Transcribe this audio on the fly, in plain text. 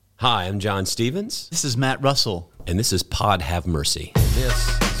Hi, I'm John Stevens. This is Matt Russell. And this is Pod Have Mercy. This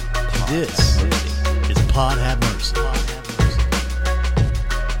is Pod Have Mercy.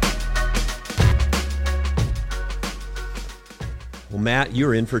 Well, Matt,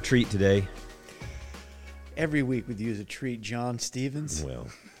 you're in for a treat today. Every week with you is a treat, John Stevens. Well,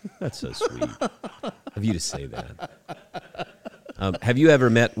 that's so sweet of you to say that. Have you ever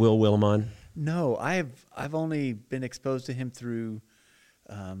met Will Willimon? No, I've only been exposed to him through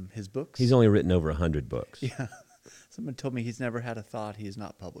his books. He's only written over 100 books. Yeah. Someone told me he's never had a thought he has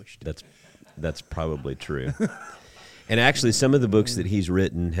not published. That's probably true. And actually, some of the books that he's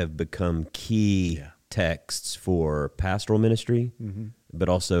written have become key texts for pastoral ministry, but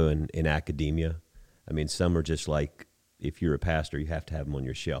also in academia. I mean, some are just like, if you're a pastor, you have to have them on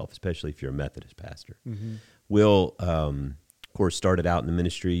your shelf, especially if you're a Methodist pastor. Will, of course, started out in the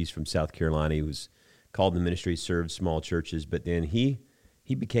ministries from South Carolina. He was called in the ministry, served small churches, but then he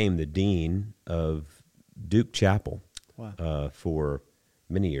became the dean of Duke Chapel for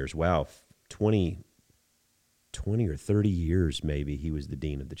many years. Wow, 20 or 30 years maybe he was the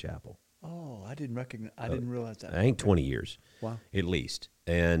dean of the chapel. Oh, I didn't realize that. I think 20 years, at least,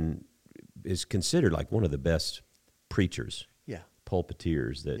 and is considered like one of the best preachers,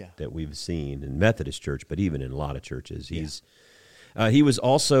 pulpiteers that we've seen in Methodist church, but even in a lot of churches. He was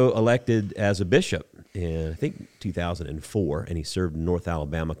also elected as a bishop in, I think, 2004, and he served in North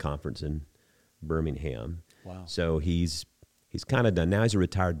Alabama Conference in Birmingham. Wow. So he's kind of done. Now he's a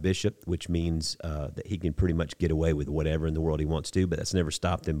retired bishop, which means that he can pretty much get away with whatever in the world he wants to, but that's never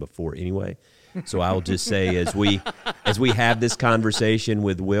stopped him before anyway. So I'll just say, as we have this conversation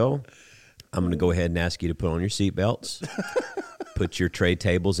with Will, I'm going to go ahead and ask you to put on your seatbelts, put your tray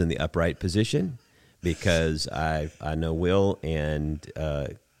tables in the upright position, because I know Will, and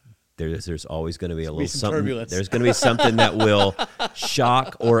there's always going to be a little something. Turbulence. There's going to be something that will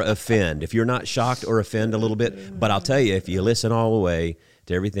shock or offend. If you're not shocked or offend a little bit, but I'll tell you, if you listen all the way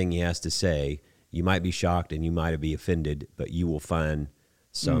to everything he has to say, you might be shocked and you might be offended, but you will find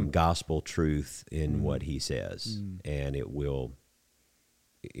some gospel truth in what he says, and it'll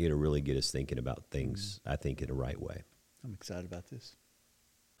really get us thinking about things, I think, in the right way. I'm excited about this.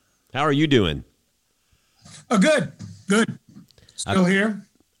 How are you doing? Oh, good. Still here.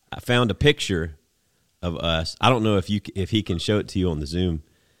 I found a picture of us. I don't know if he can show it to you on the Zoom.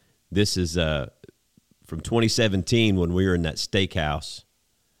 This is from 2017 when we were in that steakhouse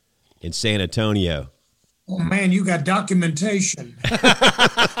in San Antonio. Oh man, you got documentation.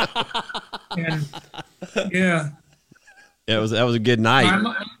 And that was a good night.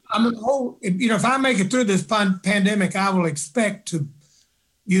 If I make it through this pandemic, I will expect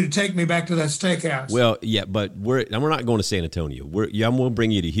you to take me back to that steakhouse. Well, yeah, but we're not going to San Antonio. We'll bring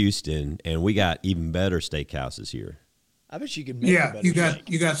you to Houston, and we got even better steakhouses here. I bet you can make a better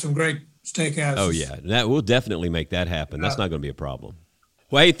you got some great steakhouses. Oh yeah, we'll definitely make that happen. That's not going to be a problem.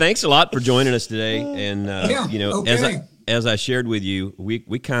 Well, hey, thanks a lot for joining us today. And as I shared with you,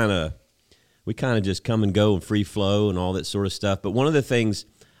 we kind of just come and go and free flow and all that sort of stuff. But one of the things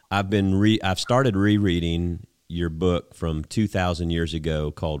I've started rereading your book from 2,000 years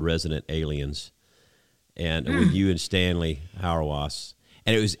ago called Resident Aliens, and with you and Stanley Hauerwas.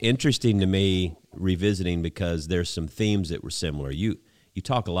 And it was interesting to me revisiting because there's some themes that were similar. You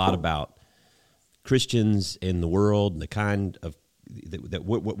talk a lot about Christians in the world and the kind of that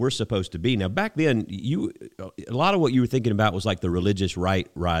what we're supposed to be. Now, back then, a lot of what you were thinking about was like the religious right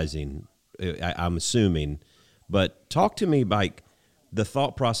rising, I'm assuming. But talk to me like the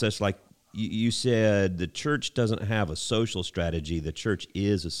thought process, like you said, the church doesn't have a social strategy. The church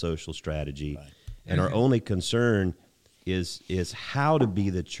is a social strategy. Right. And our only concern is how to be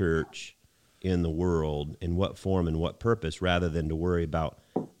the church in the world, in what form and what purpose, rather than to worry about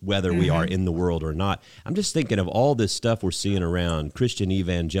whether we are in the world or not. I'm just thinking of all this stuff we're seeing around Christian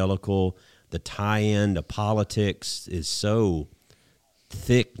evangelical, the tie-in to politics is so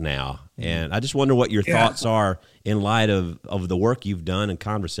thick now. And I just wonder what your thoughts are in light of the work you've done and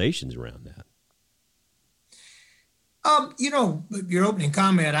conversations around that. Your opening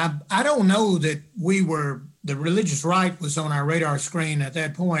comment, I don't know that the religious right was on our radar screen at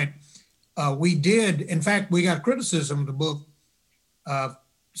that point. We did, in fact, we got criticism of the book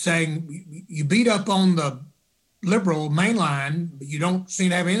saying you beat up on the liberal mainline, but you don't seem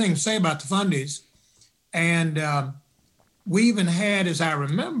to have anything to say about the fundies. And we even had, as I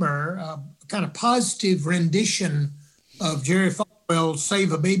remember, a kind of positive rendition of Jerry Falwell's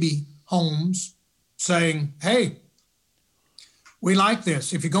Save a Baby Homes saying, hey, we like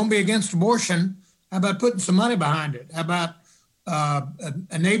this. If you're going to be against abortion, how about putting some money behind it? How about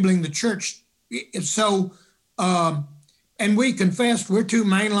enabling the church? So, and we confessed we're two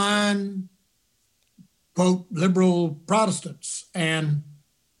mainline, quote, liberal Protestants. And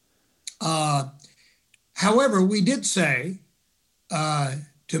however, we did say to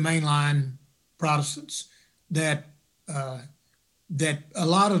mainline Protestants that that a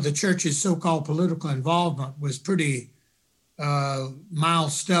lot of the church's so-called political involvement was pretty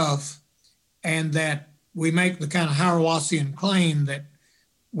mild stuff, and that we make the kind of Hauerwasian claim that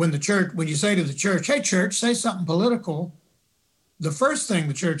when you say to the church, hey, church, say something political, the first thing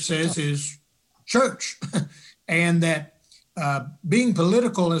the church says is church. And that being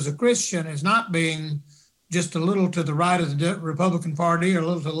political as a Christian is not being just a little to the right of the Republican Party or a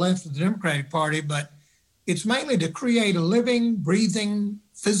little to the left of the Democratic Party, but it's mainly to create a living, breathing,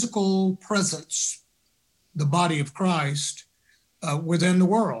 physical presence, the body of Christ, within the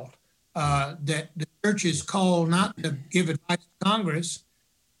world. That the church is called not to give advice to Congress,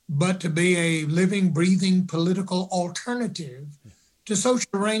 but to be a living, breathing political alternative to social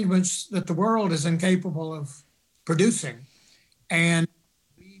arrangements that the world is incapable of producing. And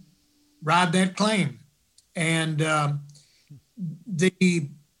we ride that claim. And I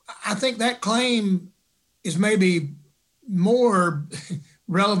think that claim is maybe more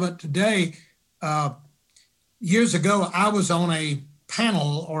relevant today. Years ago, I was on a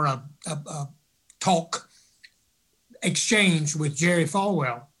panel or a talk exchange with Jerry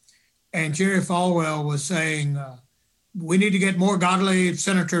Falwell. And Jerry Falwell was saying, we need to get more godly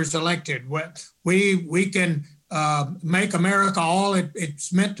senators elected. We can make America all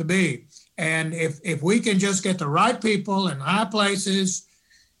it's meant to be. And if we can just get the right people in high places.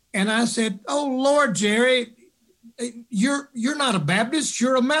 And I said, oh, Lord, Jerry, you're not a Baptist,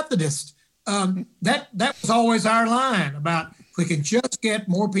 you're a Methodist. That was always our line about if we can just get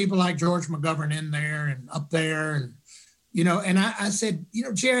more people like George McGovern in there and up there. And, and I said,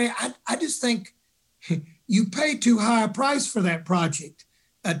 Jerry, I just think you pay too high a price for that project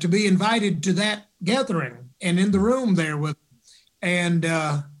to be invited to that gathering and in the room there with. And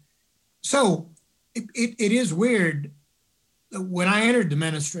so it is weird. When I entered the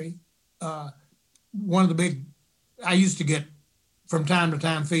ministry, one of the big, I used to get from time to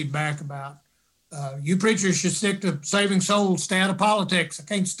time feedback about, you preachers should stick to saving souls, stay out of politics. I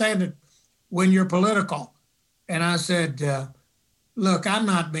can't stand it when you're political. And I said, look, I'm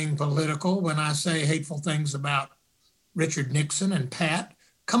not being political when I say hateful things about Richard Nixon and Pat.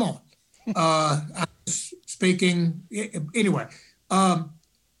 Come on. I'm speaking, anyway.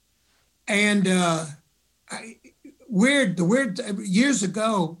 Years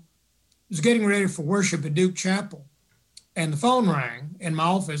ago, I was getting ready for worship at Duke Chapel, and the phone rang in my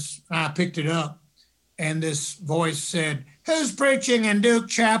office. I picked it up, and this voice said, who's preaching in Duke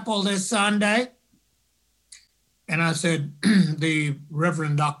Chapel this Sunday? And I said, the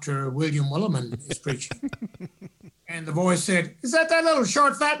Reverend Dr. William Willimon is preaching. And the voice said, is that little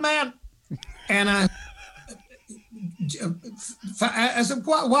short, fat man? And I said,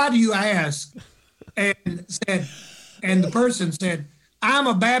 why do you ask? And the person said, I'm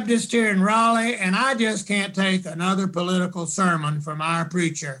a Baptist here in Raleigh, and I just can't take another political sermon from our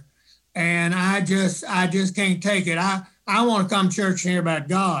preacher. And I just can't take it. I want to come to church and hear about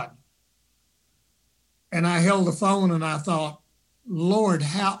God. And I held the phone and I thought, Lord,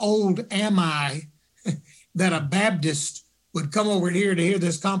 how old am I that a Baptist would come over here to hear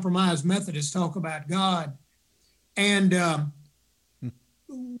this compromised Methodist talk about God? And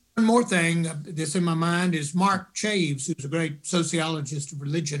one more thing that's in my mind is Mark Chaves, who's a great sociologist of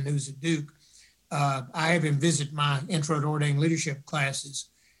religion who's at Duke. I have him visit my intro to ordained leadership classes,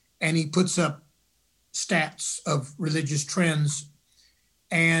 and he puts up stats of religious trends,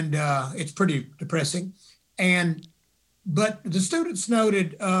 and it's pretty depressing. But the students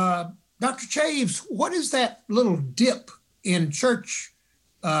noted, Dr. Chaves, what is that little dip in church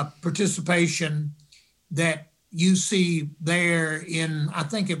participation that you see there in, I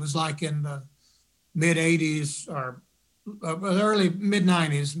think it was like in the mid 80s or early mid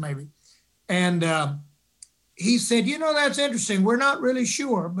 90s maybe. And he said, that's interesting. We're not really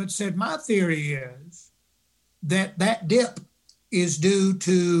sure, but said, my theory is that dip is due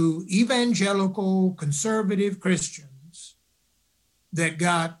to evangelical conservative Christians that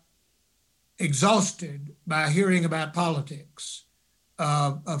got exhausted by hearing about politics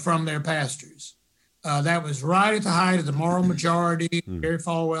from their pastors. That was right at the height of the moral majority, Jerry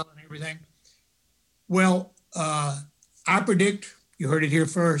Falwell and everything. Well, I predict, you heard it here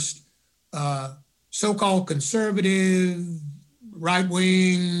first, so-called conservative,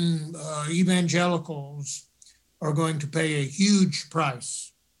 right-wing evangelicals are going to pay a huge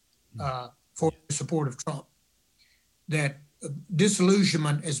price for the support of Trump. That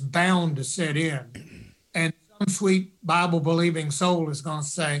disillusionment is bound to set in. And sweet Bible-believing soul is going to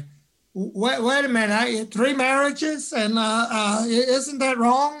say, wait a minute, 3 marriages, and isn't that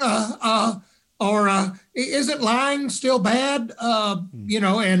wrong? Or isn't lying still bad?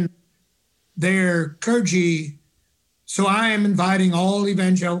 And their clergy. So I am inviting all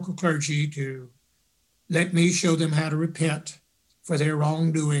evangelical clergy to let me show them how to repent for their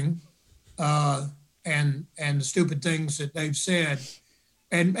wrongdoing and the stupid things that they've said.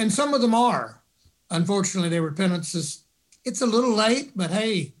 And some of them are. Unfortunately, their repentance is, it's a little late, but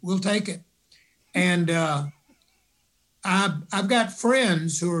hey, we'll take it. And I've got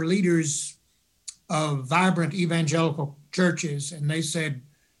friends who are leaders of vibrant evangelical churches, and they said,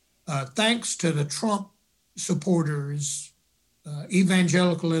 thanks to the Trump supporters,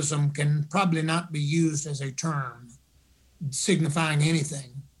 evangelicalism can probably not be used as a term signifying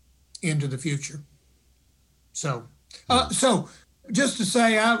anything into the future. So just to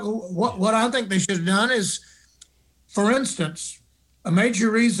say, what I think they should have done is, for instance, a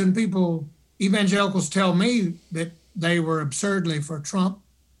major reason evangelicals tell me that they were absurdly for Trump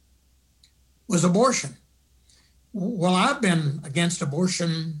was abortion. Well, I've been against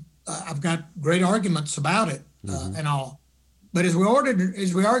abortion. I've got great arguments about it and all. But as we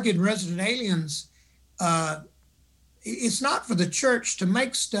argued in Resident Aliens, it's not for the church to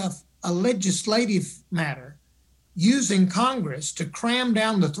make stuff a legislative matter, using Congress to cram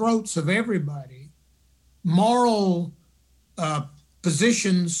down the throats of everybody moral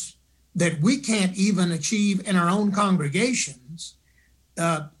positions that we can't even achieve in our own congregations.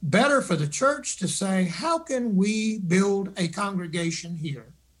 Better for the church to say, how can we build a congregation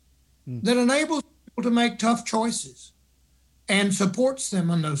here that enables people to make tough choices and supports them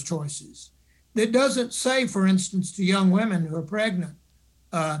in those choices? That doesn't say, for instance, to young women who are pregnant,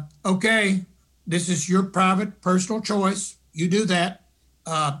 okay, this is your private, personal choice. You do that.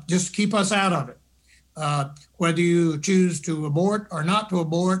 Just keep us out of it. Whether you choose to abort or not to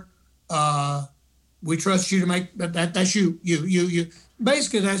abort, we trust you to make that. That's you.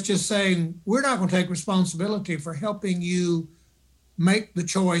 Basically, that's just saying we're not going to take responsibility for helping you make the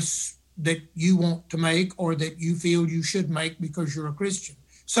choice that you want to make or that you feel you should make because you're a Christian.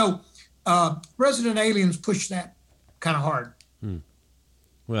 So Resident Aliens push that kind of hard.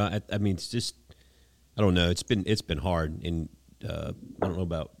 Well, I mean, it's just, I don't know. It's been hard, and I don't know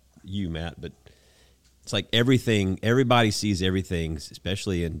about you, Matt, but it's like everybody sees everything,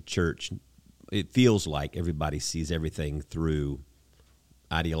 especially in church. It feels like everybody sees everything through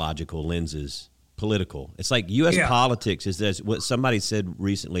ideological lenses, political. It's like U.S. politics is this, what somebody said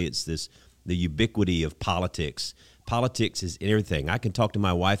recently, it's this, the ubiquity of politics. Politics is everything. I can talk to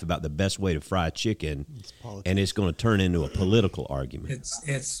my wife about the best way to fry a chicken, and it's going to turn into a political argument.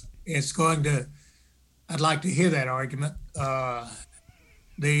 It's going to, I'd like to hear that argument. The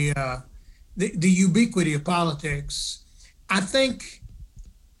ubiquity of politics, I think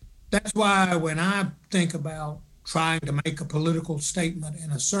that's why when I think about trying to make a political statement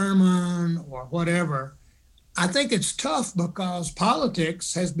in a sermon or whatever, I think it's tough because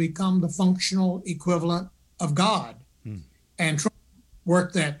politics has become the functional equivalent of God. And Trump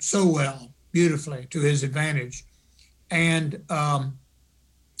worked that so well, beautifully, to his advantage. And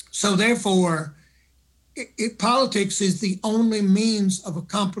so therefore, politics is the only means of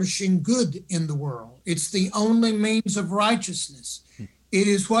accomplishing good in the world. It's the only means of righteousness. It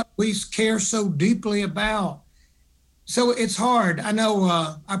is what we care so deeply about. So it's hard. I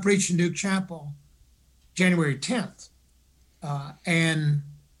know I preached in Duke Chapel January 10th. And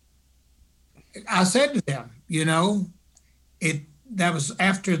I said to them, that was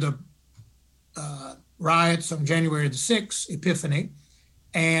after the riots on January the 6th, Epiphany.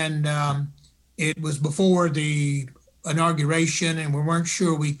 And it was before the inauguration, and we weren't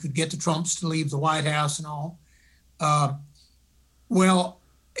sure we could get the Trumps to leave the White House and all. Well,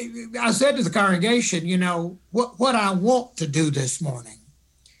 I said to the congregation, what I want to do this morning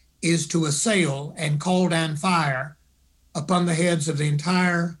is to assail and call down fire upon the heads of the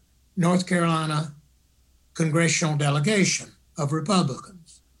entire North Carolina congressional delegation of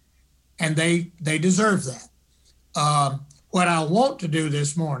Republicans. And they deserve that. What I want to do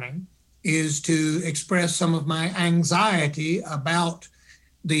this morning is to express some of my anxiety about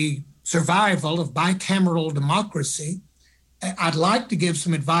the survival of bicameral democracy. I'd like to give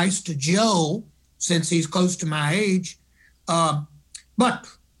some advice to Joe, since he's close to my age. But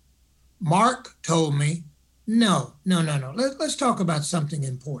Mark told me, no. Let's talk about something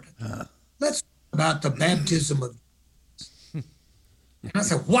important. Let's talk about the baptism of Jesus. And I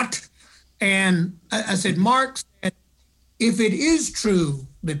said, what? And I said, Mark said, if it is true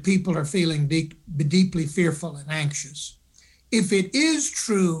that people are feeling deeply fearful and anxious, if it is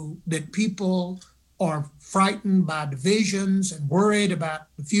true that people are frightened by divisions and worried about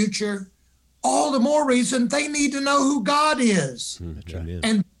the future, all the more reason they need to know who God is. And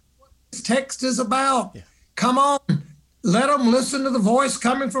what this text is about. Yeah. Come on, let them listen to the voice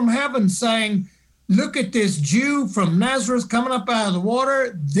coming from heaven saying, look at this Jew from Nazareth coming up out of the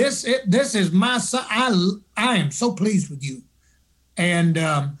water. This is my son. I am so pleased with you. And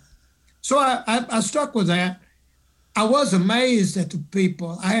so I stuck with that. I was amazed at the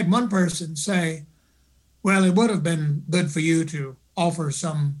people. I had one person say, well, it would have been good for you to offer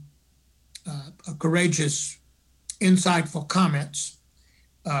some courageous, insightful comments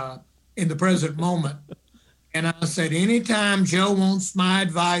in the present moment. And I said, anytime Joe wants my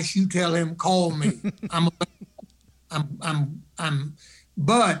advice, you tell him, call me.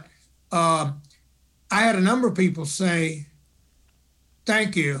 But I had a number of people say,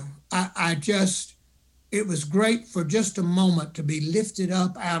 thank you. It was great for just a moment to be lifted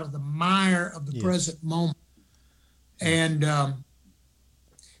up out of the mire of the present moment. And,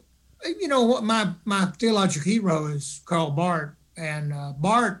 you know, what my theological hero is Karl Barth, and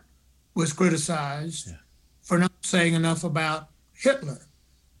Barth was criticized for not saying enough about Hitler.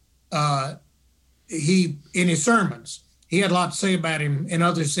 In his sermons, he had a lot to say about him in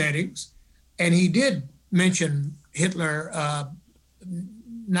other settings, and he did mention Hitler,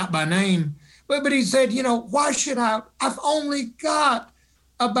 not by name, but he said, you know, why should I've only got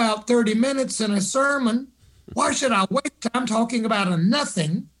about 30 minutes in a sermon. Why should I waste time talking about a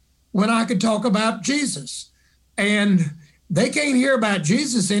nothing when I could talk about Jesus? And they can't hear about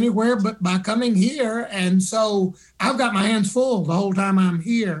Jesus anywhere but by coming here. And so I've got my hands full the whole time I'm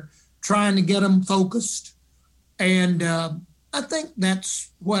here trying to get them focused. And I think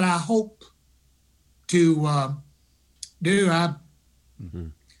that's what I hope to do.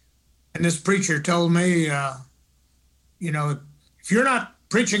 And this preacher told me, you know, if you're not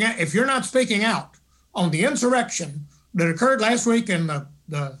preaching, if you're not speaking out on the insurrection that occurred last week and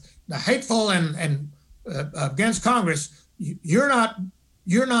the hateful and against Congress, you're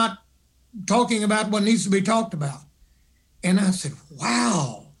not talking about what needs to be talked about. And I said,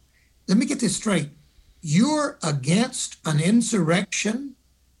 wow, let me get this straight. You're against an insurrection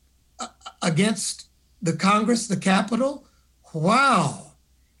against the Congress, the Capitol? Wow.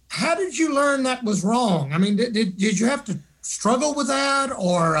 How did you learn that was wrong? I mean, did you have to struggle with that?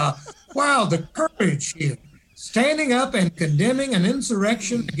 Or, wow, the courage here, standing up and condemning an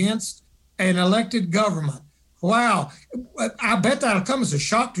insurrection against an elected government. Wow, I bet that'll come as a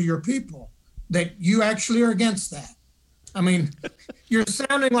shock to your people that you actually are against that. I mean, you're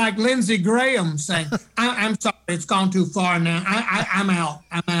sounding like Lindsey Graham saying, I'm sorry, it's gone too far now. I'm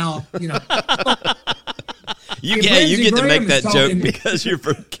out, you know. You get to make that joke because you're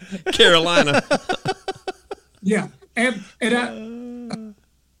from Carolina. Yeah, and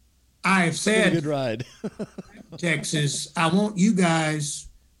I've said, good ride. Texas, I want you guys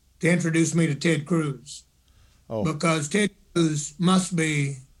to introduce me to Ted Cruz, because Ted Cruz must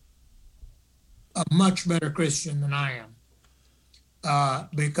be a much better Christian than I am,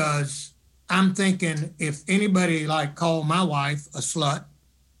 because I'm thinking if anybody like called my wife a slut,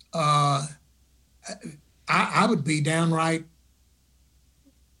 I would be downright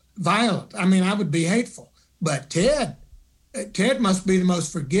violent. I mean, I would be hateful. But Ted must be the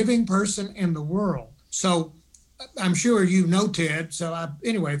most forgiving person in the world. So I'm sure you know Ted. So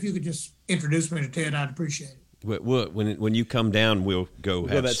anyway, if you could just introduce me to Ted, I'd appreciate it. When you come down, we'll go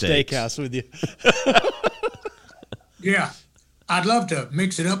have that steakhouse with you. Yeah, I'd love to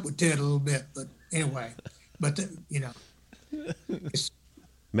mix it up with Ted a little bit. But anyway, you know.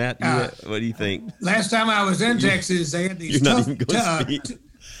 Matt, what do you think? Last time I was in Texas, they had these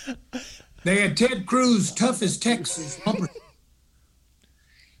they had Ted Cruz, toughest Texas.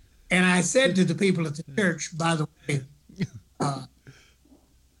 And I said to the people at the church, by the way,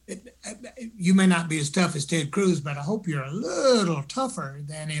 you may not be as tough as Ted Cruz, but I hope you're a little tougher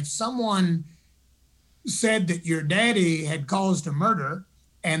than if someone said that your daddy had caused a murder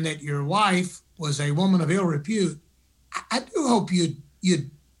and that your wife was a woman of ill repute. I do hope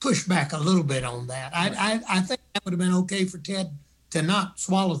you'd push back a little bit on that. I think that would have been okay for Ted to not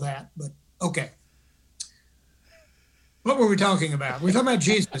swallow that, but okay. What were we talking about? We're talking about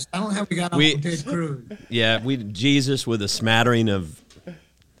Jesus. I don't know how we got off on Ted Cruz. Yeah, Jesus with a smattering of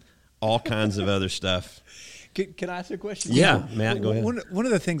all kinds of other stuff. Can I ask a question? Yeah, Matt, go ahead. One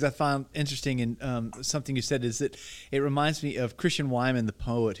of the things I found interesting in something you said is that it reminds me of Christian Wyman, the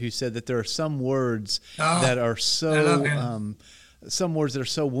poet, who said that there are some words that are so some words that are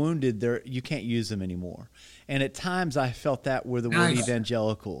so wounded you can't use them anymore. And at times I felt that with the Nice. word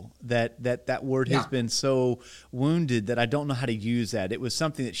evangelical, that word has Yeah. been so wounded that I don't know how to use that. It was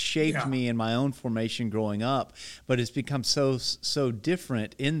something that shaped Yeah. me in my own formation growing up, but it's become so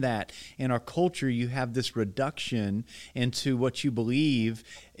different in that in our culture you have this reduction into what you believe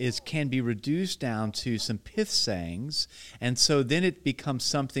can be reduced down to some pith sayings, and so then it becomes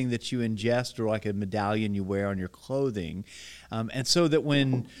something that you ingest or like a medallion you wear on your clothing. And so that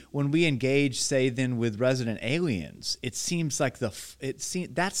when we engage, say, then with resident aliens, it seems like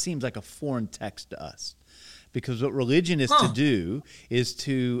that seems like a foreign text to us, because what religion is to do is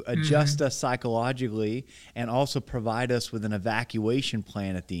to adjust us psychologically and also provide us with an evacuation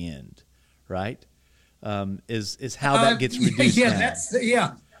plan at the end, right? Is how that gets reduced Yeah, down. that's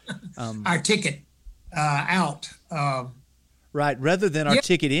our ticket out. Right, rather than our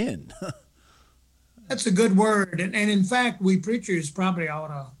ticket in. That's a good word. And in fact, we preachers probably ought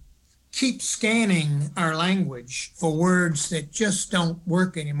to keep scanning our language for words that just don't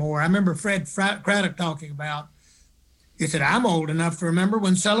work anymore. I remember Fred Craddock talking about, he said, I'm old enough to remember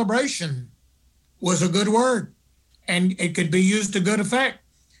when celebration was a good word and it could be used to good effect.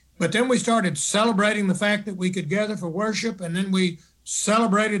 But then we started celebrating the fact that we could gather for worship, and then we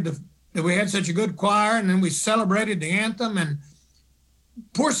celebrated that we had such a good choir, and then we celebrated the anthem, and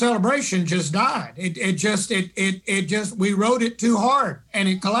poor celebration just died. It just we wrote it too hard and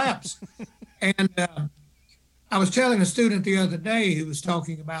it collapsed. And I was telling a student the other day who was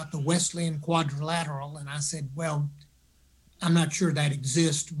talking about the Wesleyan quadrilateral, and I said, well, I'm not sure that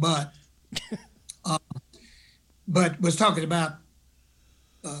exists, but was talking about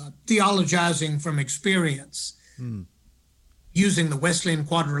theologizing from experience. Using the Wesleyan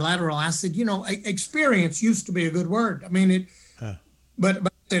quadrilateral. I said, experience used to be a good word. I mean, but I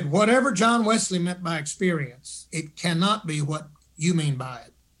said, whatever John Wesley meant by experience, it cannot be what you mean by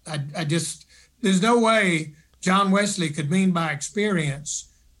it. There's no way John Wesley could mean by experience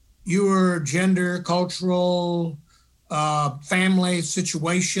your gender, cultural, family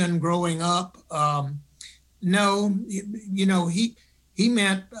situation growing up. No, he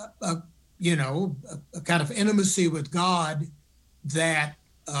meant, a kind of intimacy with God that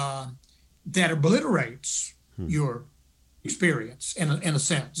obliterates your experience in a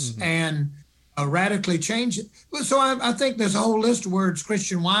sense, and radically change it. So I think there's a whole list of words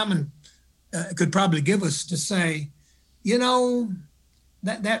Christian Wyman could probably give us to say,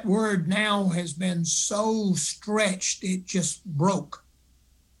 that word now has been so stretched it just broke.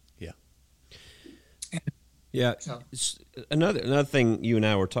 Yeah. So. Another thing you and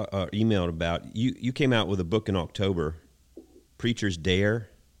I were emailed about. You came out with a book in October, Preachers Dare,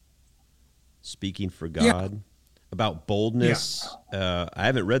 Speaking for God, about boldness. I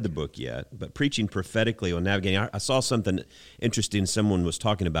haven't read the book yet, but preaching prophetically on navigating. I saw something interesting someone was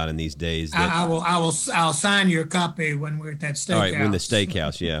talking about in these days. That, I'll sign your copy when we're at that steakhouse. All right, we're in the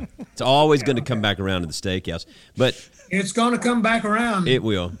steakhouse. Yeah, it's always going to come back around to the steakhouse, but. It's going to come back around. It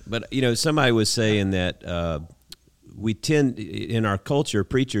will. But, somebody was saying that we tend, in our culture,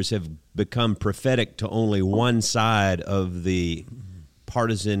 preachers have become prophetic to only one side of the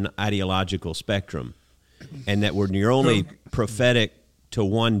partisan ideological spectrum. And that when you're only prophetic to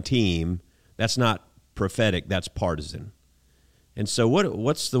one team, that's not prophetic, that's partisan. And so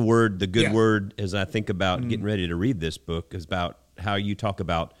what's the good word, as I think about getting ready to read this book, is about how you talk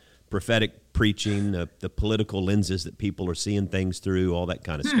about prophetic preaching, the political lenses that people are seeing things through, all that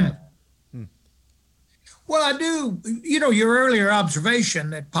kind of stuff. Well, I do. Your earlier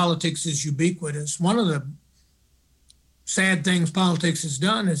observation that politics is ubiquitous. One of the sad things politics has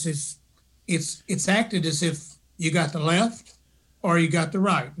done is it's acted as if you got the left or you got the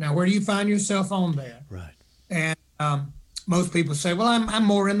right. Now, where do you find yourself on that? Right. And most people say, well, I'm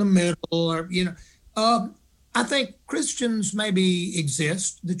more in the middle, or I think Christians maybe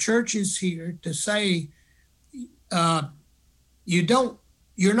exist. The church is here to say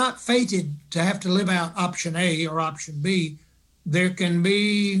you're not fated to have to live out option A or option B. There can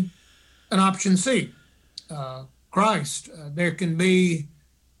be an option C, Christ. There can be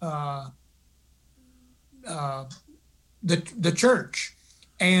the church.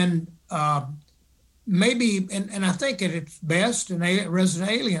 And maybe, and I think at its best, and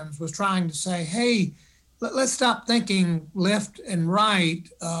Resident Aliens was trying to say, hey, let's stop thinking left and right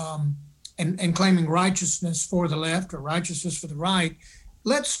and claiming righteousness for the left or righteousness for the right.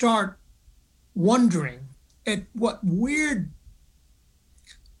 Let's start wondering at what weird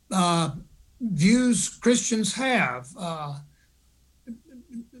views Christians have. I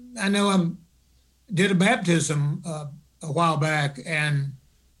know I did a baptism a while back, and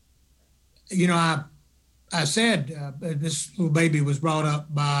I said this little baby was brought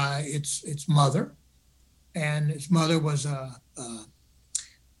up by its mother, and his mother was a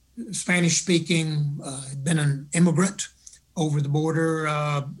Spanish-speaking, had been an immigrant over the border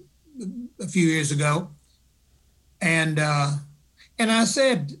a few years ago, and I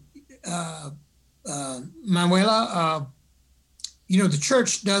said, Manuela, the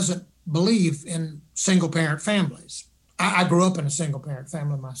church doesn't believe in single-parent families. I grew up in a single-parent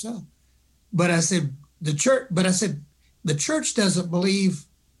family myself, but I said the church doesn't believe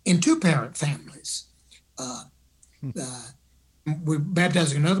in two-parent families. We're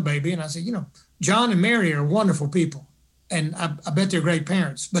baptizing another baby, and I said, John and Mary are wonderful people, and I bet they're great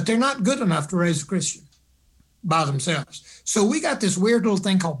parents, but they're not good enough to raise a Christian by themselves. So we got this weird little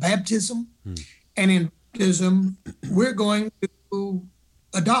thing called baptism, and in baptism, we're going to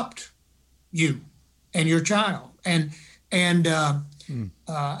adopt you and your child, and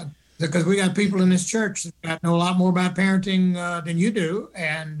because we got people in this church that know a lot more about parenting than you do,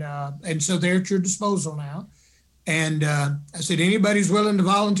 and so they're at your disposal now. And I said, anybody's willing to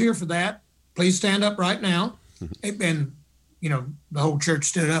volunteer for that, please stand up right now. And the whole church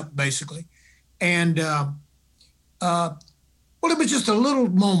stood up basically, and it was just a little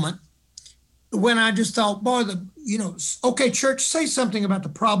moment when I just thought, boy, okay, church, say something about the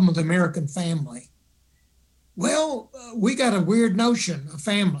problem of the American family. Well, we got a weird notion of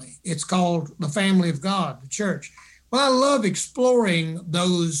family. It's called the family of God, the church. Well, I love exploring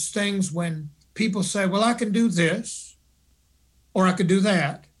those things when people say, well, I can do this, or I could do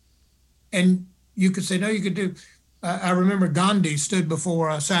that. And you could say, no, you could do. I remember Gandhi stood before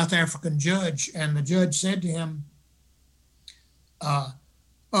a South African judge, and the judge said to him, oh,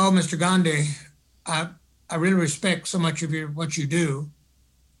 Mr. Gandhi, I really respect so much of what you do,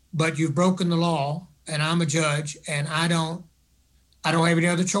 but you've broken the law, and I'm a judge, and I don't have any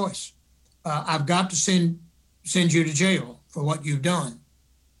other choice. I've got to send you to jail for what you've done.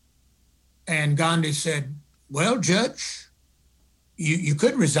 And Gandhi said, well, Judge, you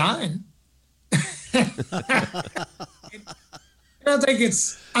could resign. I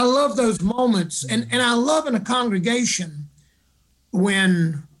love those moments. And I love in a congregation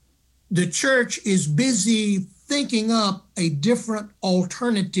when the church is busy thinking up a different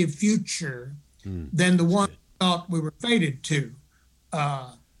alternative future than the one we thought we were fated to.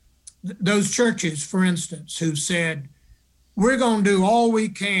 Those churches, for instance, who said, we're going to do all we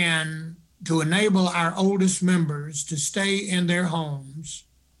can to enable our oldest members to stay in their homes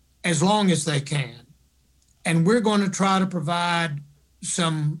as long as they can. And we're going to try to provide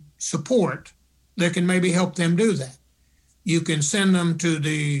some support that can maybe help them do that. You can send them to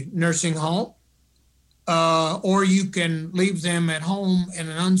the nursing home, or you can leave them at home in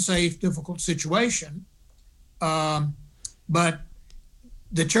an unsafe, difficult situation. But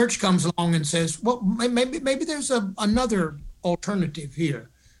the church comes along and says, well, maybe there's another alternative here.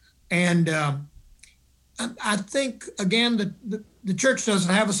 And I think, again, the church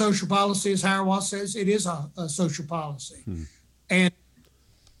doesn't have a social policy, as Hauerwas says. It is a social policy. And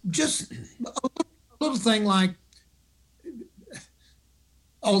just a little thing like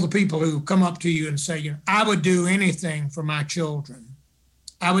all the people who come up to you and say, I would do anything for my children.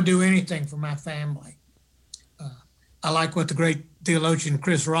 I would do anything for my family. I like what the great theologian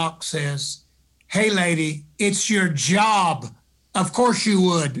Chris Rock says. Hey, lady, it's your job. Of course you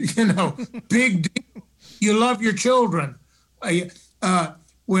would, big deal. You love your children.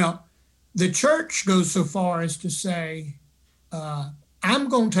 Well, the church goes so far as to say, I'm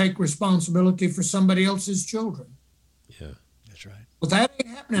going to take responsibility for somebody else's children. Yeah, that's right. Well, that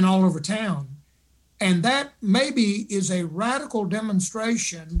ain't happening all over town. And that maybe is a radical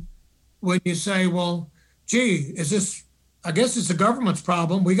demonstration when you say, well, gee, I guess it's the government's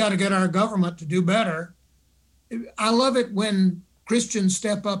problem. We got to get our government to do better. I love it when Christians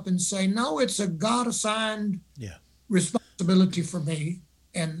step up and say, no, it's a God-assigned responsibility for me,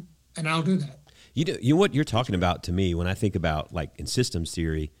 and I'll do that. You know what you're talking about to me when I think about, like, in systems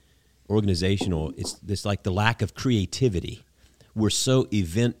theory, organizational, it's this, like, the lack of creativity. We're so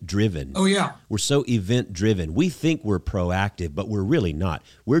event-driven. Oh, yeah. We're so event-driven. We think we're proactive, but we're really not.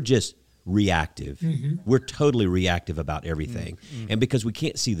 We're just reactive. Mm-hmm. We're totally reactive about everything. Mm-hmm. And because we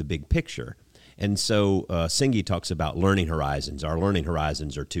can't see the big picture. And so Sengi talks about learning horizons. Our learning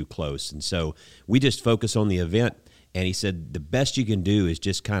horizons are too close. And so we just focus on the event. And he said the best you can do is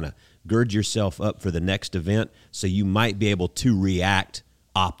just kind of gird yourself up for the next event so you might be able to react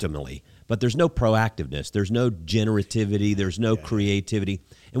optimally. But there's no proactiveness. There's no generativity. There's no creativity.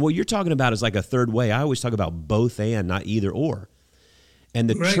 And what you're talking about is like a third way. I always talk about both and, not either or. And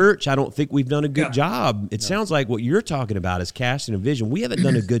the church, I don't think we've done a good job. It sounds like what you're talking about is casting a vision. We haven't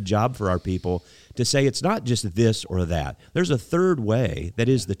done a good job for our people to say it's not just this or that. There's a third way that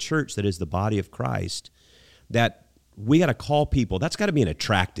is the church, that is the body of Christ. that we got to call people. That's got to be an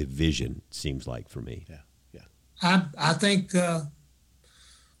attractive vision, seems like, for me. Yeah. I think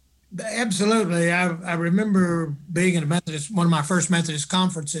absolutely. I remember being in one of my first Methodist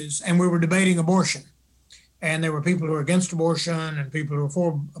conferences, and we were debating abortion. And there were people who were against abortion and people who were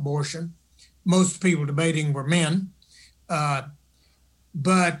for abortion. Most people debating were men. And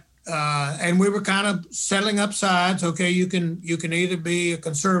we were kind of settling up sides. Okay, you can either be a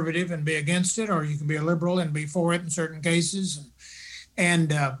conservative and be against it, or you can be a liberal and be for it in certain cases.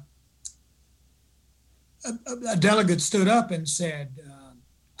 And a delegate stood up and said,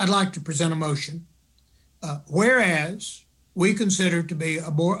 I'd like to present a motion. Whereas we consider to be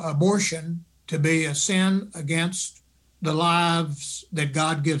abortion to be a sin against the lives that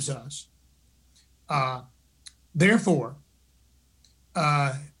God gives us. Therefore,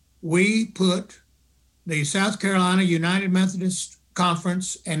 we put the South Carolina United Methodist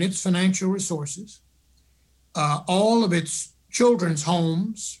Conference and its financial resources, all of its children's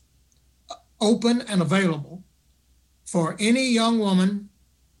homes, open and available for any young woman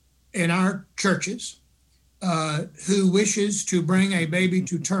in our churches who wishes to bring a baby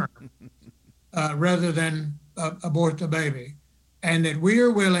to term rather than abort the baby, and that we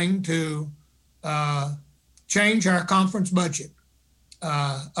are willing to change our conference budget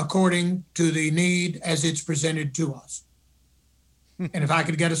according to the need as it's presented to us. And if I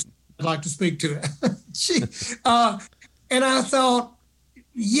could get I'd like to speak to it. And I thought,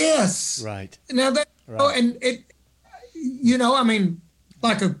 yes. Right. Now that, right. And it, I mean,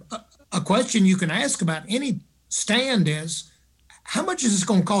 like a question you can ask about any stand is, how much is this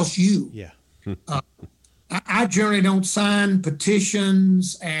going to cost you? Yeah. I generally don't sign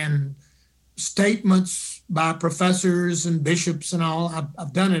petitions and statements by professors and bishops and all.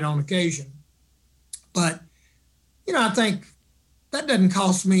 I've done it on occasion. But, I think that doesn't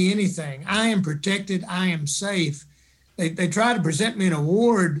cost me anything. I am protected. I am safe. They try to present me an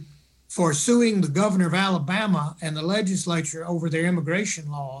award for suing the governor of Alabama and the legislature over their immigration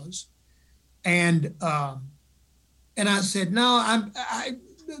laws. And I said, no,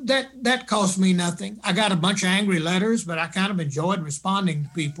 that cost me nothing. I got a bunch of angry letters, but I kind of enjoyed responding to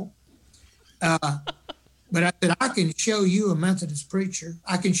people. But I said, I can show you a Methodist preacher.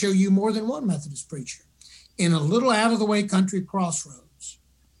 I can show you more than one Methodist preacher in a little out-of-the-way country crossroads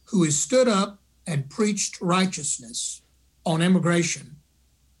who has stood up and preached righteousness on immigration.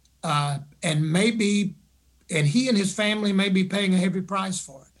 And he and his family may be paying a heavy price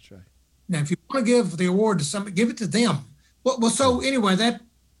for it. That's right. Now, if you want to give the award to somebody, give it to them. Well, so anyway,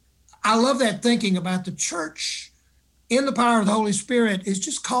 I love that thinking about the church in the power of the Holy Spirit is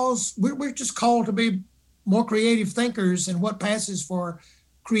just we're just called to be more creative thinkers and what passes for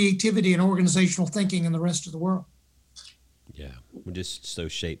creativity and organizational thinking in the rest of the world. Yeah, we're just so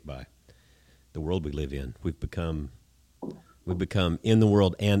shaped by the world we live in. We've become in the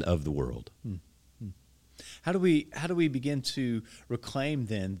world and of the world. How do we begin to reclaim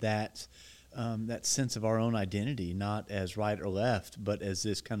then that sense of our own identity, not as right or left, but as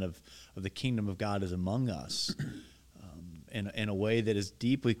this kind of the kingdom of God is among us, in a way that is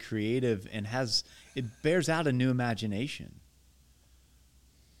deeply creative and it bears out a new imagination?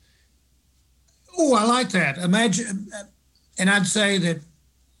 Oh, I like that. Imagine, and I'd say that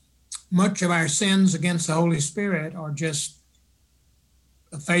much of our sins against the Holy Spirit are just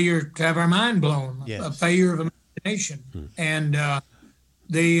a failure to have our mind blown, yes. A failure of imagination. And I'm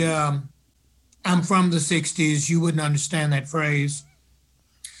from the 60s. You wouldn't understand that phrase.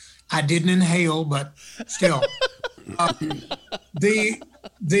 I didn't inhale, but still. I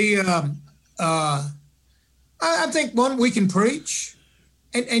think we can preach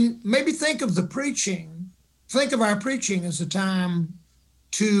and maybe think of our preaching as a time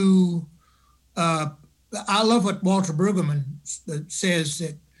to, I love what Walter Brueggemann says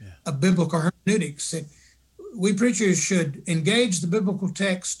that a biblical hermeneutics, that we preachers should engage the biblical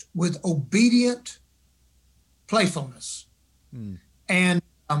text with obedient playfulness. And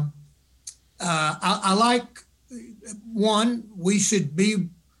I like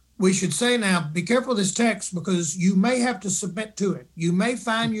we should say now, be careful of this text because you may have to submit to it. You may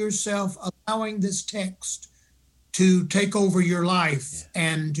find yourself allowing this text to take over your life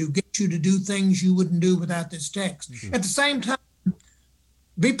and to get you to do things you wouldn't do without this text. Mm-hmm. At the same time,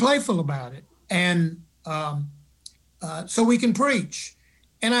 be playful about it. And so we can preach.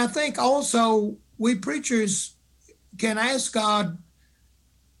 And I think also we preachers can ask God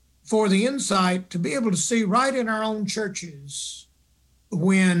for the insight to be able to see right in our own churches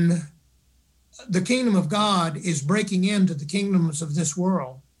when the kingdom of God is breaking into the kingdoms of this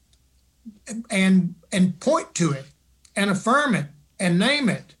world and point to it and affirm it and name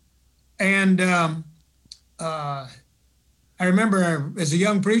it and I remember as a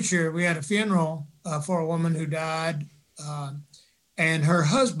young preacher, we had a funeral for a woman who died, and her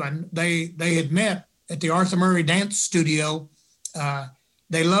husband, they had met at the Arthur Murray Dance Studio.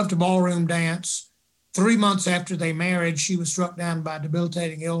 They loved to ballroom dance. 3 months after they married, she was struck down by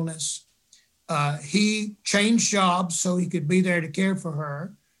debilitating illness. He changed jobs so he could be there to care for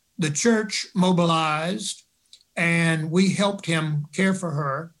her. The church mobilized, and we helped him care for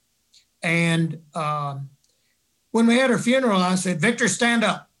her. And when we had her funeral, I said, Victor, stand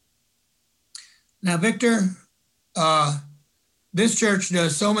up. Now, Victor, this church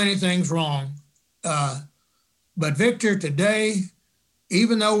does so many things wrong. But Victor, today,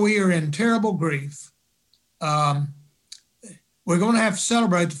 even though we are in terrible grief, we're going to have to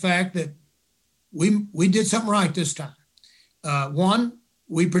celebrate the fact that we did something right this time. One,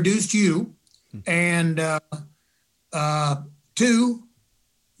 we produced you, and two,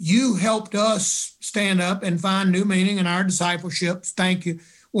 you helped us stand up and find new meaning in our discipleship. Thank you.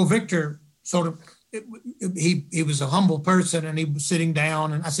 Well, Victor he was a humble person, and he was sitting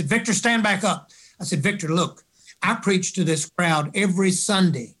down, and I said, Victor, stand back up. I said, Victor, look, I preach to this crowd every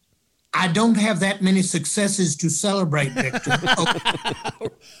Sunday. I don't have that many successes to celebrate, Victor.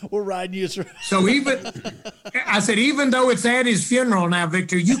 We're riding you. So I said, even though it's at his funeral now,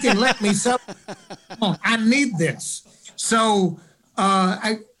 Victor, you can let me celebrate. I need this. So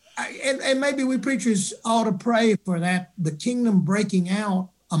and maybe we preachers ought to pray for that, the kingdom breaking out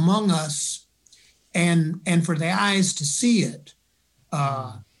among us, and for the eyes to see it.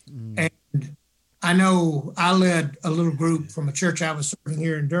 And I know I led a little group from a church I was serving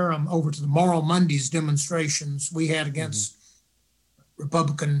here in Durham over to the Moral Mondays demonstrations we had against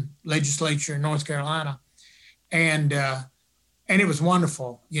Republican legislature in North Carolina. And it was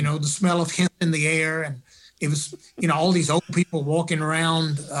wonderful, the smell of hemp in the air. And it was, all these old people walking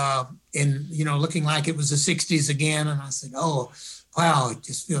around looking like it was the 60s again. And I said, oh, wow, it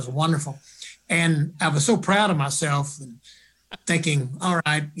just feels wonderful. And I was so proud of myself and thinking, all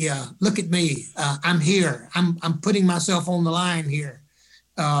right, yeah, look at me. I'm here. I'm putting myself on the line here.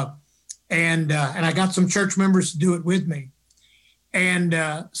 And I got some church members to do it with me. And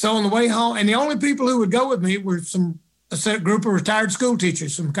so on the way home, and the only people who would go with me were a group of retired school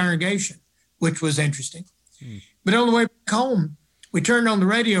teachers from the congregation, which was interesting. But on the way back home, we turned on the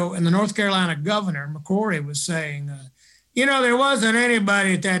radio, and the North Carolina governor, McCrory, was saying, there wasn't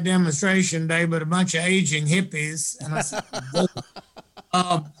anybody at that demonstration day but a bunch of aging hippies. And I said,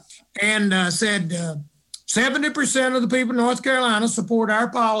 said 70% of the people in North Carolina support our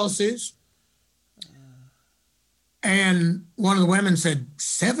policies. And one of the women said,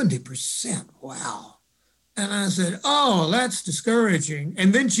 70%, wow. And I said, oh, that's discouraging.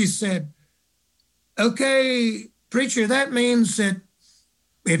 And then she said, okay, preacher, that means that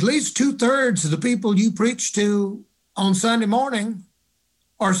at least 2/3 of the people you preach to on Sunday morning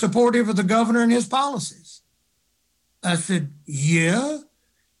are supportive of the governor and his policies. I said, yeah.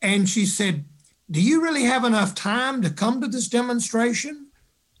 And she said, do you really have enough time to come to this demonstration?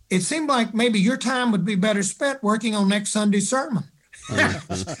 It seemed like maybe your time would be better spent working on next Sunday's sermon.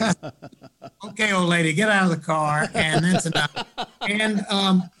 Okay, old lady, get out of the car, and that's enough. And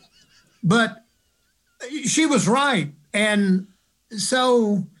but she was right. And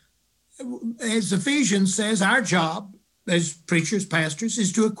so, as Ephesians says, our job as preachers, pastors,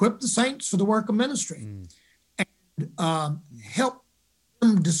 is to equip the saints for the work of ministry and help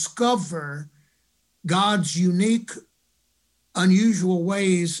them discover God's unique, unusual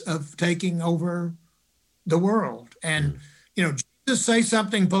ways of taking over the world. And, Jesus say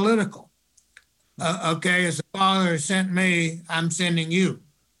something political. Okay, as the Father sent me, I'm sending you.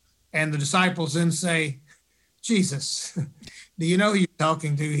 And the disciples then say, Jesus, do you know who you're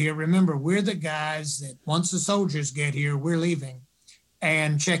talking to here? Remember, we're the guys that once the soldiers get here, we're leaving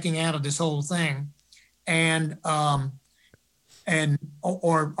and checking out of this whole thing. And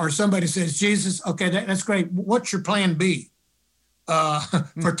or somebody says, Jesus, okay, that's great. What's your plan B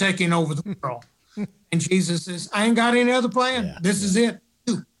for taking over the world? And Jesus says, I ain't got any other plan. This is it.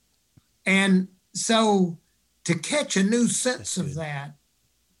 And so to catch a new sense of that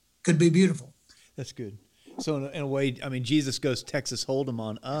could be beautiful. That's good. So in a way, I mean, Jesus goes Texas Hold'em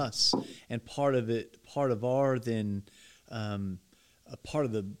on us, and part of the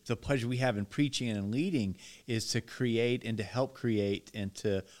pleasure we have in preaching and in leading is to create and to help create and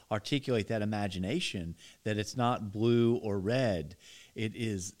to articulate that imagination that it's not blue or red.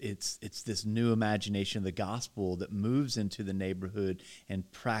 It's this new imagination of the gospel that moves into the neighborhood and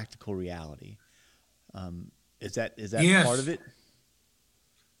practical reality. Is that yes. part of it?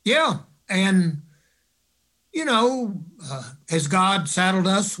 Yeah. And, has God saddled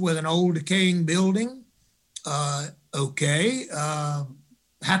us with an old decaying building? Okay, how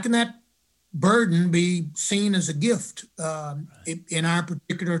can that burden be seen as a gift in our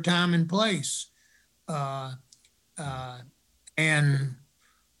particular time and place? And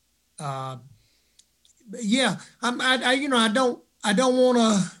yeah, I don't want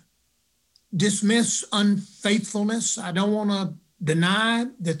to dismiss unfaithfulness. I don't want to deny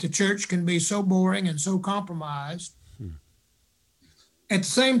that the church can be so boring and so compromised. At the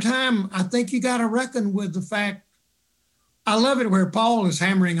same time, I think you got to reckon with the fact, I love it where Paul is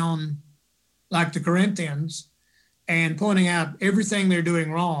hammering on, like the Corinthians, and pointing out everything they're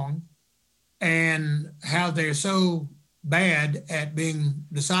doing wrong and how they're so bad at being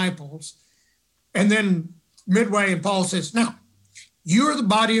disciples. And then midway, and Paul says, now, you are the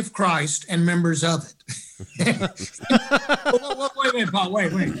body of Christ and members of it. Wait, Paul,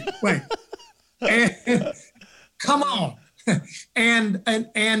 wait. And, come on. And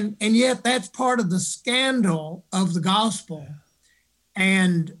yet that's part of the scandal of the gospel,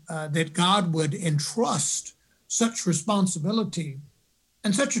 and that God would entrust such responsibility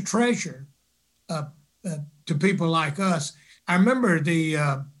and such a treasure to people like us. I remember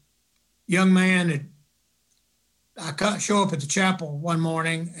the young man I show up at the chapel one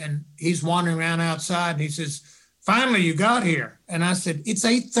morning, and he's wandering around outside, and he says, "Finally, you got here." And I said, "It's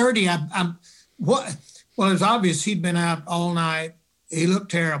 8:30. I'm what?" Well, it was obvious he'd been out all night. He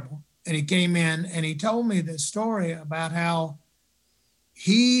looked terrible, and he came in and he told me this story about how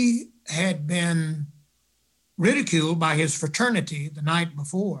he had been ridiculed by his fraternity the night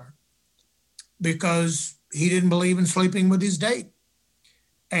before because he didn't believe in sleeping with his date.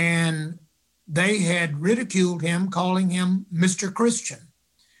 And they had ridiculed him, calling him Mr. Christian.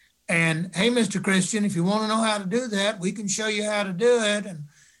 And, hey, Mr. Christian, if you want to know how to do that, we can show you how to do it.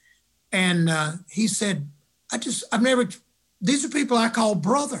 And he said, I've never, these are people I call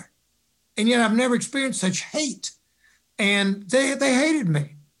brother. And yet I've never experienced such hate. And they hated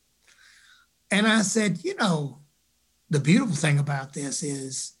me. And I said, the beautiful thing about this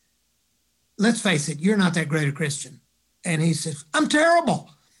is, let's face it, you're not that great a Christian. And he said, I'm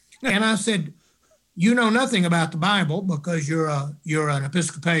terrible. And I said, you know nothing about the Bible because you're an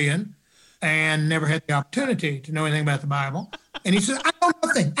Episcopalian and never had the opportunity to know anything about the Bible. And he said, I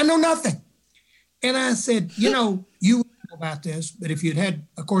know nothing. And I said, you know about this, but if you'd had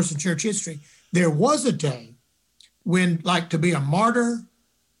a course in church history, there was a day when, like, to be a martyr,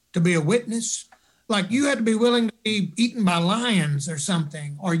 to be a witness, like you had to be willing to be eaten by lions or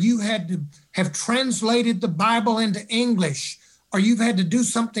something, or you had to have translated the Bible into English, or you've had to do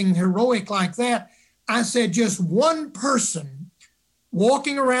something heroic like that. I said, just one person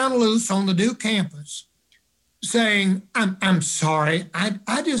walking around loose on the Duke campus saying, I'm sorry,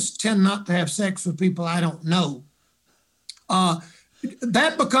 I just tend not to have sex with people I don't know.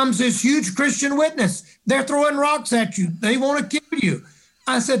 That becomes this huge Christian witness. They're throwing rocks at you. They want to kill you.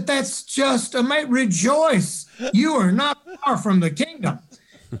 I said, that's just rejoice. You are not far from the kingdom.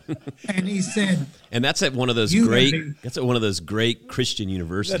 And he said, and that's at one of those great Christian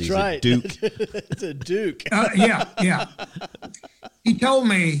universities. That's right. At Duke. It's a Duke. Yeah. He told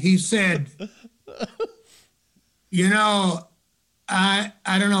me, he said, I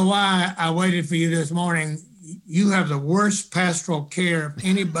don't know why I waited for you this morning. You have the worst pastoral care of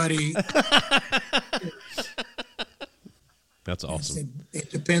anybody. That's awesome. Said,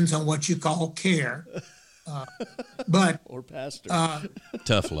 it depends on what you call care. But or pastor.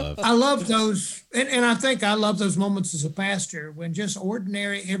 Tough love. I love those, and I think I love those moments as a pastor when just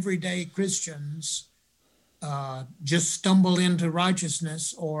ordinary, everyday Christians just stumble into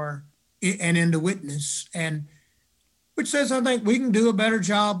righteousness and into witness, and which says I think we can do a better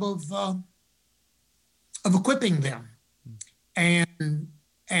job of equipping them, and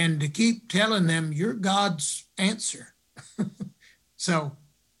to keep telling them you're God's answer. So.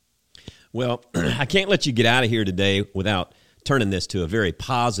 Well, I can't let you get out of here today without turning this to a very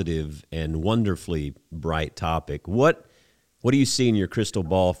positive and wonderfully bright topic. What do you see in your crystal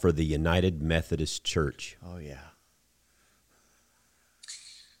ball for the United Methodist Church? Oh, yeah.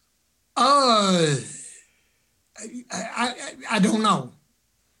 I don't know.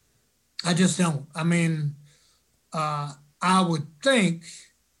 I just don't. I mean, I would think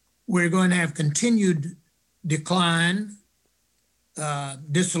we're going to have continued decline,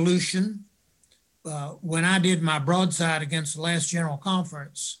 dissolution. When I did my broadside against the last General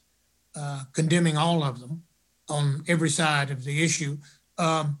Conference, condemning all of them on every side of the issue,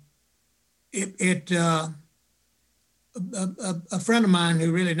 a friend of mine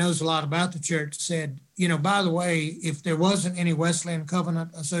who really knows a lot about the church said, by the way, if there wasn't any Wesleyan Covenant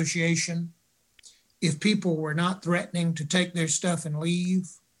Association, if people were not threatening to take their stuff and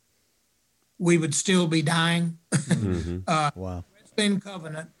leave, we would still be dying. Wow. Wesleyan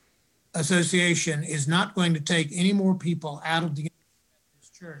Covenant Association is not going to take any more people out of the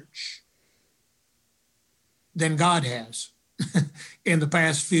church than God has in the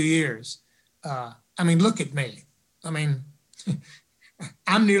past few years. I mean, look at me. I mean,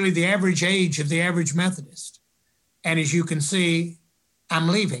 I'm nearly the average age of the average Methodist. And as you can see, I'm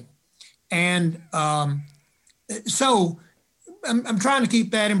leaving. And so I'm trying to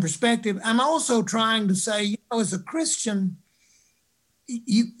keep that in perspective. I'm also trying to say, you know, as a Christian,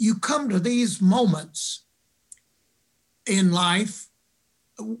 you come to these moments in life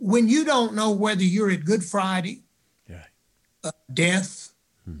when you don't know whether you're at Good Friday, death,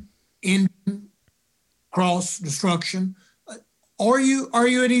 ending, cross, destruction, or are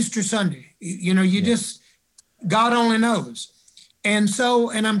you at Easter Sunday? You know, you just, God only knows. And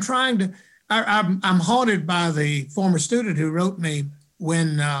so, and I'm trying to, I'm haunted by the former student who wrote me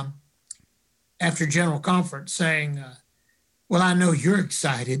when, after General Conference, saying, well, I know you're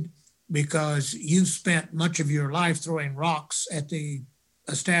excited because you've spent much of your life throwing rocks at the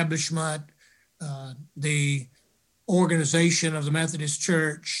establishment, the organization of the Methodist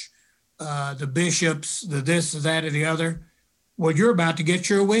Church, the bishops, the this, the that, or the other. Well, you're about to get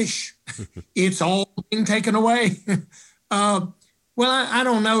your wish. It's all being taken away. Well, I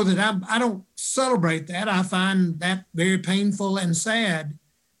don't know that I don't celebrate that. I find that very painful and sad.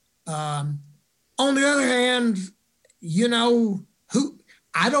 On the other hand, you know,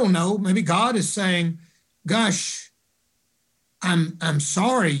 I don't know, maybe God is saying, gosh, I'm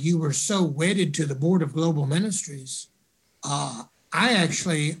sorry you were so wedded to the Board of Global Ministries. I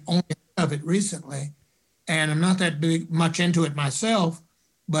actually only heard of it recently, and I'm not that much into it myself,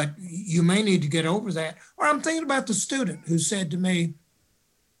 but you may need to get over that. Or I'm thinking about the student who said to me,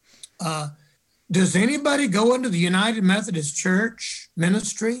 does anybody go into the United Methodist Church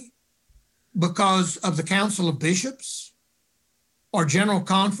ministry because of the Council of Bishops or General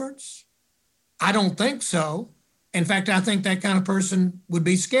Conference? I don't think so. In fact, I think that kind of person would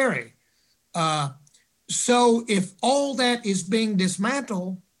be scary. So if all that is being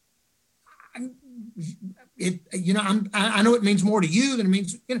dismantled, I know it means more to you than it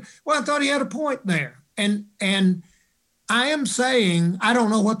means, well, I thought he had a point there. And I am saying, I don't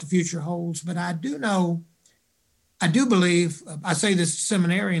know what the future holds, but I do believe, I say this to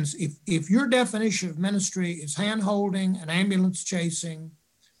seminarians, if your definition of ministry is hand-holding and ambulance chasing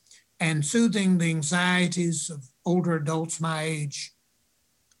and soothing the anxieties of older adults my age,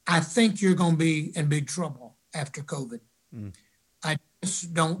 I think you're going to be in big trouble after COVID. I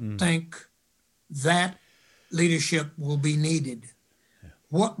just don't think that leadership will be needed.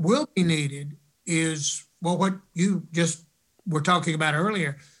 What will be needed is, well, what you just were talking about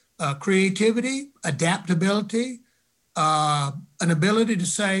earlier, creativity, adaptability, an ability to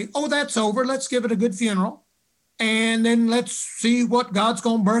say, oh, that's over, let's give it a good funeral, and then let's see what God's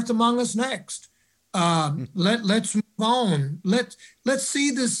going to birth among us next. Let's move on. Let's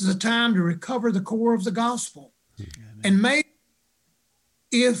see this as a time to recover the core of the gospel. And maybe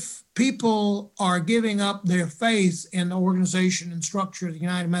if people are giving up their faith in the organization and structure of the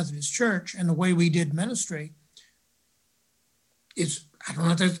United Methodist Church and the way we did ministry, I don't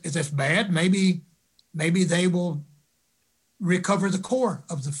know if that's bad. Maybe they will recover the core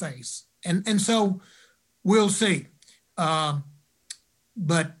of the faith. And so we'll see.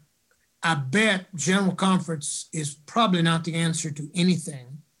 But I bet General Conference is probably not the answer to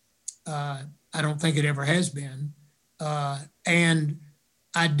anything. I don't think it ever has been. And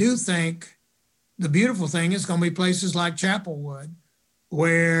I do think the beautiful thing is going to be places like Chapelwood,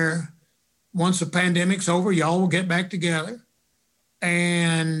 where once the pandemic's over, y'all will get back together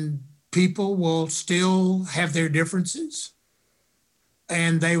and people will still have their differences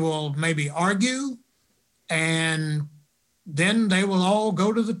and they will maybe argue and then they will all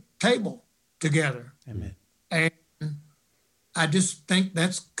go to the table together. Amen. And I just think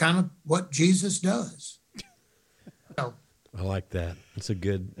that's kind of what Jesus does. So, I like that. It's a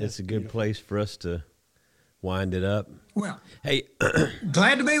good place for us to wind it up. Well, hey,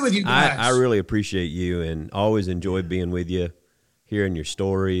 glad to be with you guys. I really appreciate you and always enjoy being with you, hearing your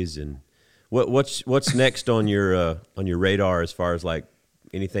stories. And what's next on your radar as far as like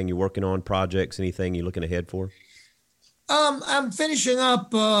anything you're working on, projects, anything you're looking ahead for? I'm finishing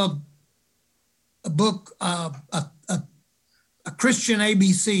up a book, a Christian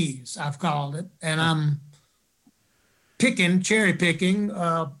ABCs, I've called it, and I'm cherry picking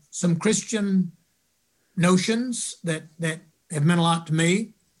some Christian notions that have meant a lot to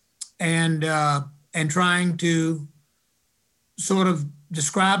me, and trying to sort of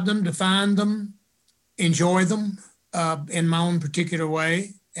describe them, define them, enjoy them in my own particular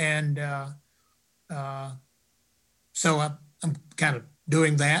way, and So I'm kind of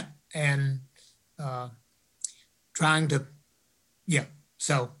doing that and trying to, yeah.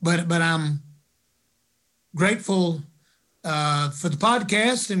 So, but I'm grateful for the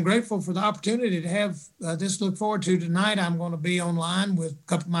podcast and grateful for the opportunity to have this to look forward to tonight. I'm going to be online with a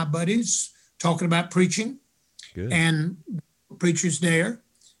couple of my buddies talking about preaching. Good. And preachers there.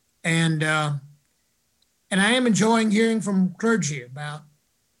 And I am enjoying hearing from clergy about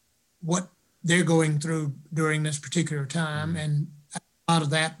what they're going through during this particular time. And a lot of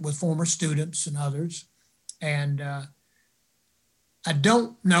that with former students and others. And I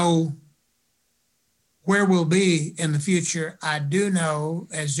don't know where we'll be in the future. I do know,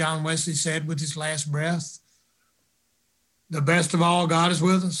 as John Wesley said with his last breath, the best of all, God is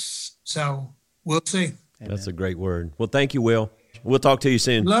with us. So we'll see. That's a great word. Well, thank you, Will. We'll talk to you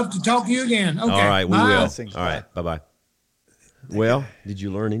soon. Love to talk to you again. Okay. All right, we bye. will. All right, bye-bye. Well, did you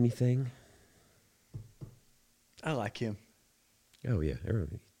learn anything? I like him. Oh, yeah.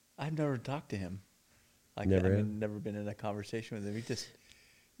 I've never talked to him. Never been in a conversation with him. He just...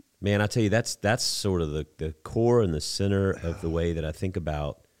 Man, I tell you, that's sort of the core and the center of the way that I think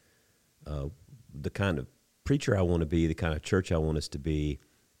about the kind of preacher I want to be, the kind of church I want us to be,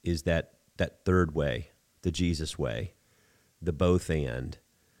 is that third way, the Jesus way, the both and.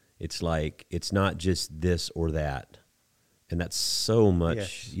 It's like, it's not just this or that. And that's so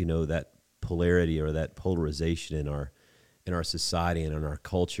much, yes. That polarity or that polarization in our society and in our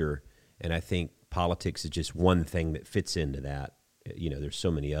culture. And I think politics is just one thing that fits into that. There's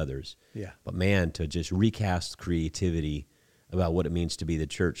so many others. Yeah. But man, to just recast creativity about what it means to be the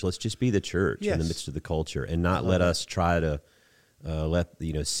church. Let's just be the church in the midst of the culture, and not let us try to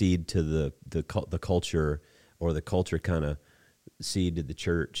seed to the culture, or the culture kind of seed to the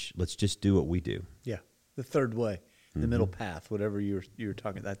church. Let's just do what we do. Yeah, the third way, the middle path, whatever you were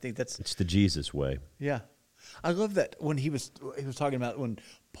talking about. I think it's the Jesus way. Yeah, I love that when he was talking about when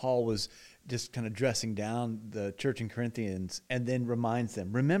Paul was just kind of dressing down the church in Corinthians, and then reminds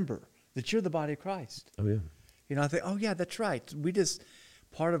them, remember that you're the body of Christ. Oh, yeah. I think, oh, yeah, that's right.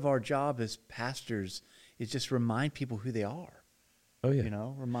 Part of our job as pastors is just remind people who they are. Oh, yeah.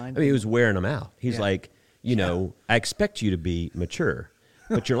 Remind he was wearing them out. He's like, I expect you to be mature,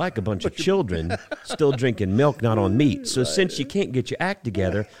 but you're like a bunch of children still drinking milk, not on meat. So since you can't get your act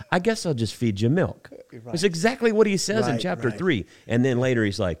together, I guess I'll just feed you milk. Right. It's exactly what he says in chapter 3. And then later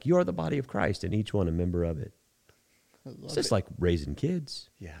he's like, you are the body of Christ, and each one a member of it. It's just like raising kids.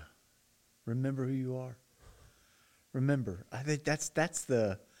 Yeah. Remember who you are. Remember. I think that's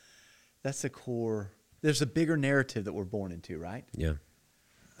the core. There's a bigger narrative that we're born into, right? Yeah.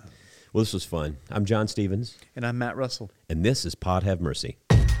 Well, this was fun. I'm John Stevens. And I'm Matt Russell. And this is Pod Have Mercy.